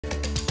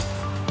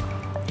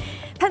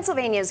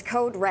Pennsylvania's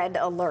code red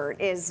alert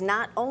is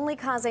not only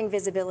causing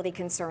visibility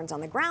concerns on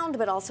the ground,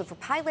 but also for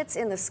pilots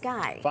in the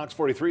sky. Fox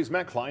 43's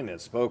Matt Kleinitz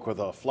spoke with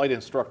a flight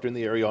instructor in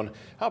the area on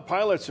how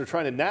pilots are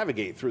trying to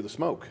navigate through the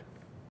smoke.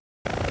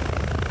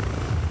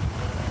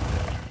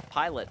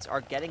 Pilots are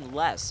getting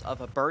less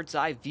of a bird's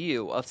eye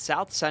view of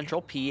south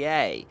central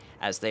PA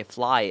as they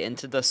fly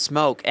into the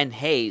smoke and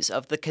haze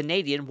of the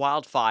Canadian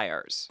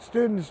wildfires.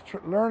 Students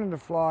learning to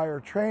fly or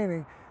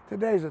training,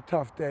 today's a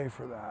tough day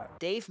for that.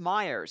 Dave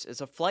Myers is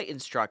a flight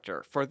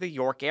instructor for the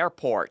York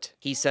Airport.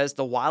 He says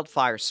the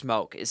wildfire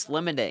smoke is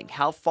limiting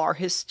how far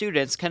his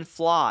students can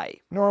fly.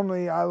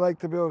 Normally, I like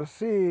to be able to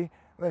see.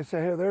 They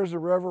say, hey, there's a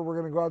river, we're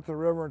going to go out to the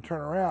river and turn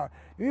around.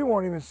 You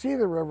won't even see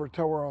the river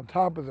till we're on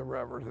top of the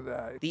river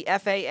today. The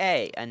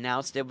FAA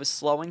announced it was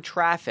slowing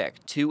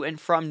traffic to and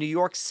from New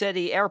York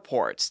City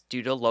airports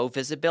due to low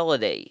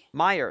visibility.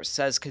 Myers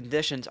says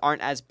conditions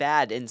aren't as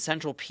bad in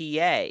central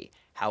PA.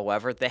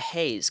 However, the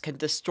haze can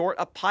distort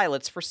a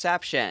pilot's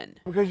perception.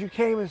 Because you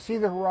can't even see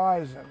the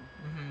horizon.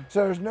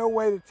 So there's no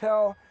way to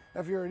tell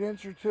if you're an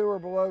inch or two or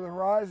below the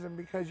horizon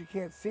because you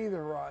can't see the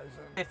horizon.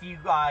 If you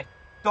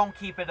don't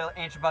keep it an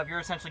inch above, you're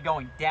essentially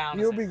going down.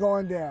 You'll be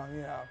going down,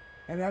 yeah.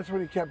 And that's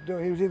what he kept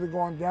doing. He was either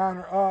going down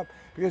or up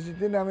because he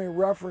didn't have any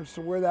reference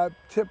to where that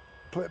tip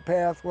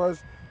path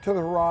was to the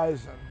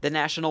horizon. The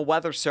National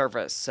Weather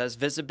Service says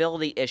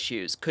visibility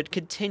issues could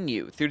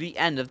continue through the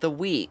end of the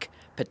week,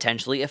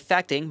 potentially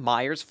affecting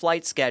Myers'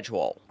 flight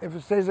schedule. If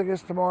it stays like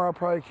this tomorrow, I'll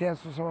probably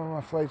cancel some of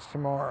my flights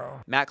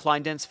tomorrow. Matt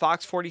Kleinitz,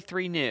 Fox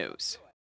 43 News.